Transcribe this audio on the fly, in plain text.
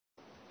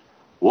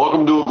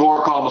Welcome to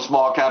AGORACOM, a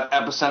Small Cap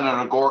Epicenter,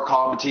 and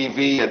AGORACOM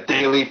TV, a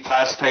daily,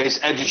 fast-paced,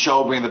 edgy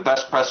show bringing the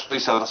best press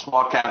release out of the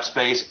small cap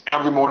space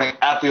every morning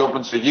at the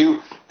open so you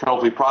can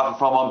hopefully profit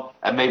from them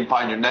and maybe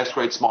find your next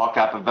great small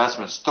cap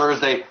investments.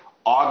 Thursday,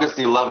 August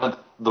the 11th,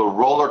 the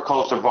roller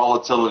coaster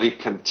volatility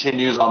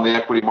continues on the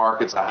equity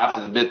markets. I have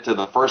to admit, to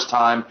the first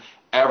time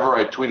ever,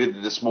 I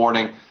tweeted this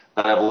morning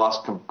that I've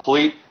lost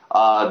complete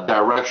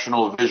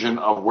directional vision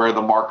of where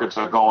the markets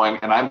are going,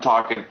 and I'm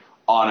talking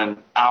on an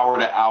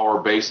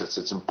hour-to-hour basis.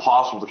 It's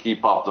impossible to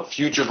keep up. The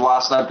futures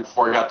last night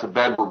before I got to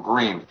bed were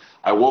green.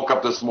 I woke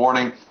up this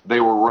morning, they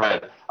were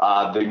red.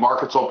 The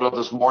markets opened up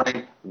this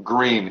morning,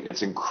 green.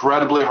 It's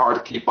incredibly hard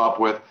to keep up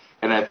with,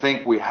 and I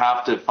think we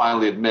have to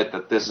finally admit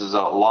that this is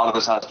a lot of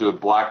this has to do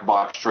with black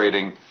box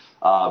trading.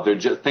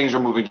 Things are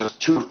moving just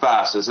too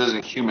fast. This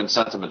isn't human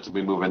sentiment to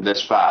be moving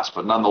this fast,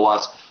 but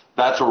nonetheless,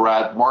 that's where we're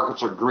at.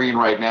 Markets are green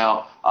right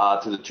now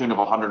to the tune of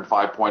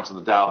 105 points in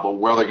the Dow, but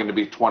where they're going to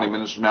be 20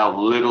 minutes from now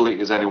literally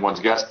is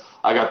anyone's guess.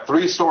 I got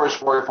three stories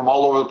for you from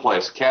all over the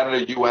place: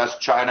 Canada, U.S.,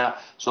 China.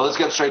 So let's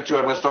get straight to it.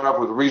 I'm going to start off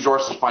with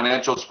resources,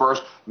 financials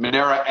first.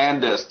 Minera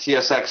Andes,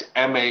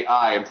 tsx-v,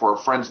 and for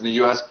our friends in the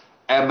U.S.,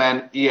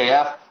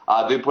 MNEAF.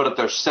 They put up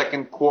their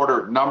second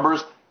quarter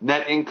numbers.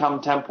 Net income,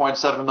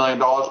 $10.7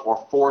 million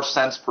or 4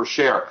 cents per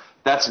share.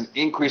 That's an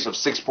increase of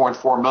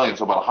 $6.4 million,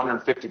 so about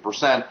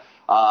 150%.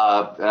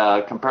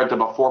 Compared to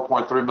about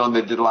 4.3 million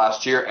they did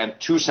last year, and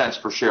 2 cents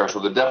per share. So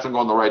they're definitely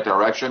going the right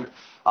direction.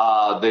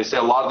 They say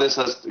a lot of this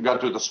has got to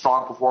do with the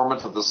strong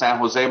performance of the San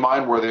Jose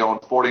mine, where they own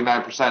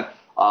 49%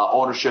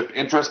 ownership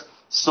interest.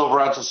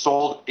 Silver ounces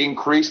sold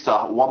increased to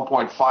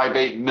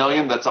 1.58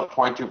 million. That's up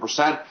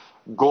 22%.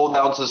 Gold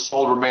ounces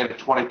sold remained at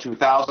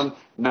 22,000.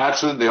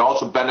 Naturally, they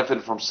also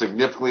benefited from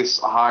significantly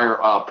higher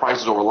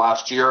prices over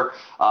last year.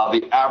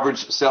 The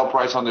average sale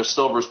price on their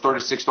silver is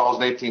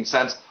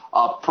 $36.18.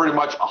 Pretty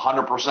much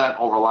 100%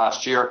 over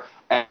last year,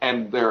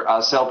 and their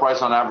sale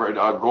price on average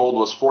gold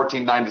was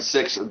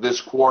 $14.96 this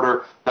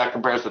quarter. That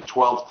compares to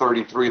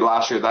 $12.33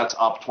 last year. That's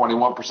up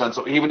 21%.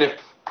 So even if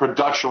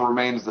production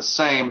remains the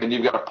same and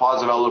you've got a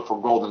positive outlook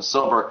for gold and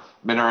silver,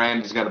 Minera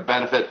Andes is going to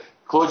benefit.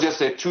 Closed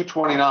yesterday at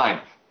 229.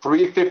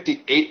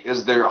 358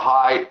 is their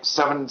high.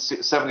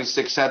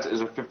 76 cents is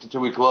a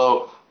 52-week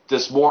low.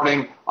 This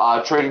morning,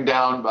 trading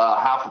down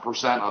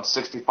 0.5% on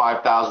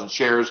 65,000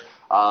 shares.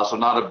 So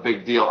not a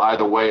big deal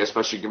either way,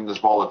 especially given this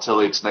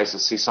volatility. It's nice to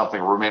see something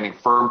remaining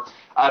firm.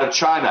 Out of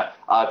China,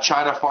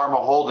 China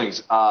Pharma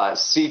Holdings,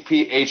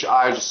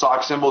 CPHI is a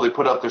stock symbol. They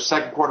put out their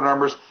second quarter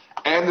numbers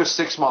and their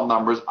 6-month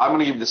numbers. I'm going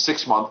to give you the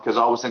 6-month because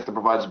I always think that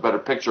provides a better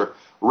picture.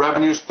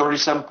 Revenues,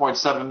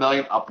 $37.7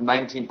 million, up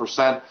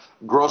 19%.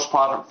 Gross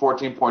profit,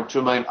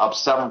 $14.2 million, up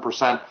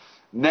 7%.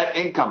 Net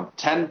income,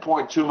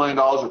 $10.2 million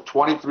or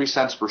 23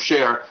 cents per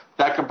share.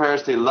 That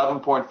compares to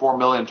 $11.4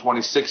 million,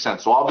 26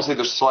 cents. So obviously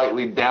they're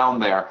slightly down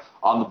there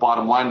on the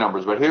bottom line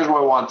numbers. But here's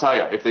what I want to tell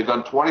you. If they've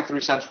done 23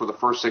 cents for the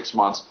first 6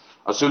 months,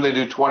 assume they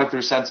do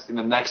 23 cents in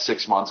the next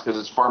 6 months because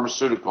it's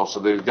pharmaceutical, so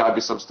there's got to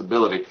be some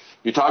stability.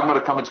 You're talking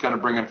about a company that's going to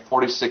bring in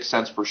 46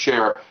 cents per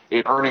share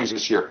in earnings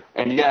this year.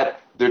 And yet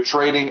they're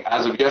trading,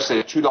 as of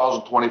yesterday, at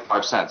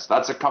 $2.25.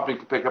 That's a company you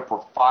can pick up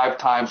for 5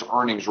 times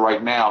earnings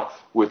right now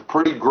with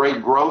pretty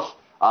great growth.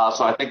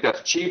 So I think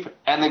that's cheap,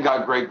 and they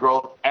got great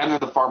growth, and they're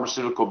the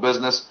pharmaceutical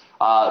business.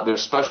 They're a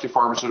specialty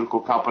pharmaceutical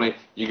company.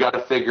 You got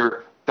to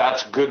figure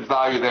that's good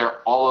value there.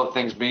 All other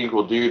things being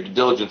equal, do your due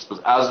diligence. But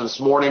as of this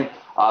morning,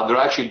 they're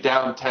actually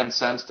down 10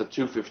 cents to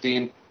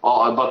 215,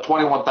 about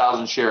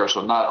 21,000 shares,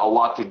 so not a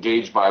lot to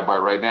gauge by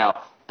right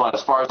now. But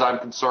as far as I'm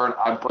concerned,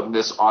 I'm putting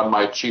this on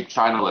my cheap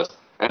China list.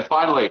 And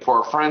finally,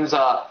 for our friends,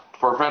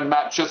 for our friend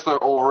Matt Chisler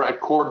over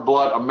at Cord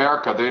Blood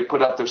America, they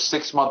put out their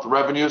 6-month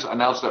revenues,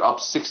 announced they're up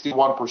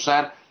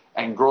 61%,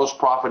 and gross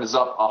profit is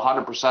up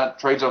 100%.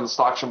 Trades on the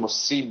stock symbol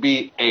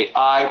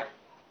CBAI.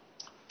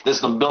 This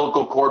is the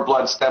umbilical cord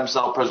blood stem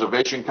cell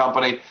preservation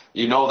company.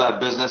 You know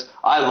that business.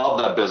 I love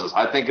that business.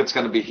 I think it's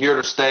going to be here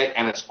to stay,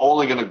 and it's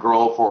only going to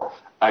grow for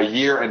a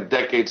year and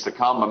decades to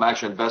come. I'm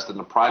actually invested in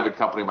a private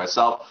company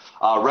myself.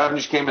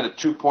 Revenues came in at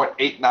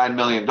 $2.89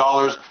 million,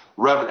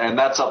 and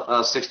that's up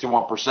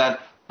 61%.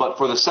 But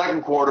for the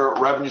second quarter,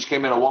 revenues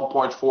came in at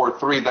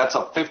 1.43. That's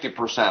up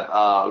 50%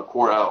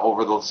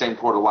 over the same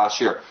quarter last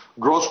year.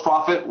 Gross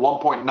profit,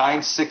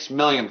 $1.96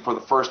 million for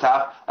the first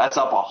half. That's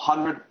up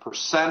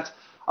 100%.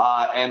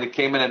 And it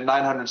came in at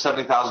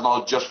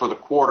 $970,000 just for the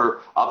quarter,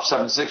 up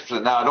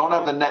 76%. Now, I don't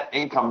have the net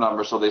income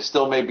number, so they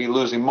still may be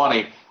losing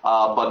money.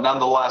 But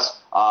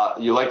nonetheless,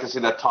 you like to see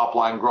that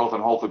top-line growth,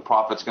 and hopefully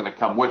profit's going to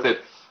come with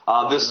it.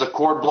 This is a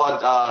cord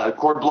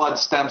blood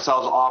stem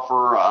cells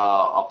offer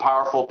a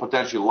powerful,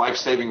 potentially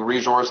life-saving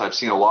resource. I've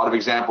seen a lot of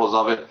examples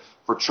of it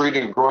for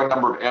treating a growing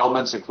number of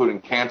ailments,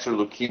 including cancer,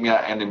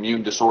 leukemia, and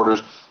immune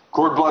disorders.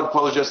 Cord blood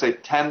closed yesterday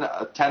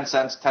 10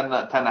 cents, 10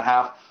 and a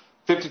half.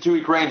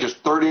 52-week range is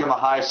 30 on the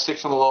high,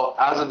 6 on the low.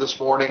 As of this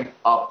morning,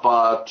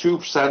 up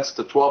 2 cents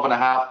to 12 and a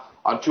half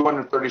on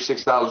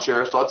 236,000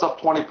 shares. So that's up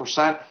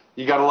 20%.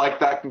 You got to like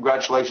that.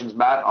 Congratulations,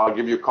 Matt. I'll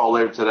give you a call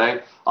later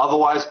today.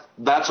 Otherwise,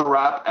 that's a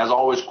wrap. As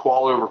always,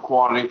 quality over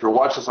quantity. If you're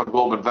watching this on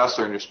Global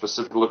Investor and you're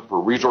specifically looking for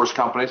resource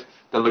companies,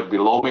 then look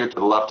below me or to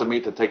the left of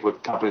me to take a look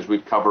at companies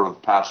we've covered over the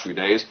past few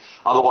days.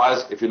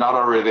 Otherwise, if you're not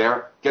already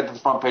there, get to the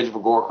front page of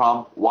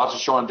AGORACOM, watch the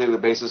show on a daily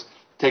basis,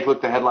 take a look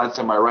at the headlines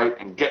to my right,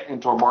 and get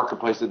into our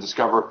marketplace to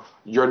discover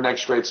your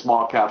next great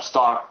small cap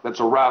stock. That's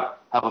a wrap.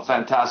 Have a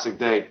fantastic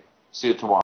day. See you tomorrow.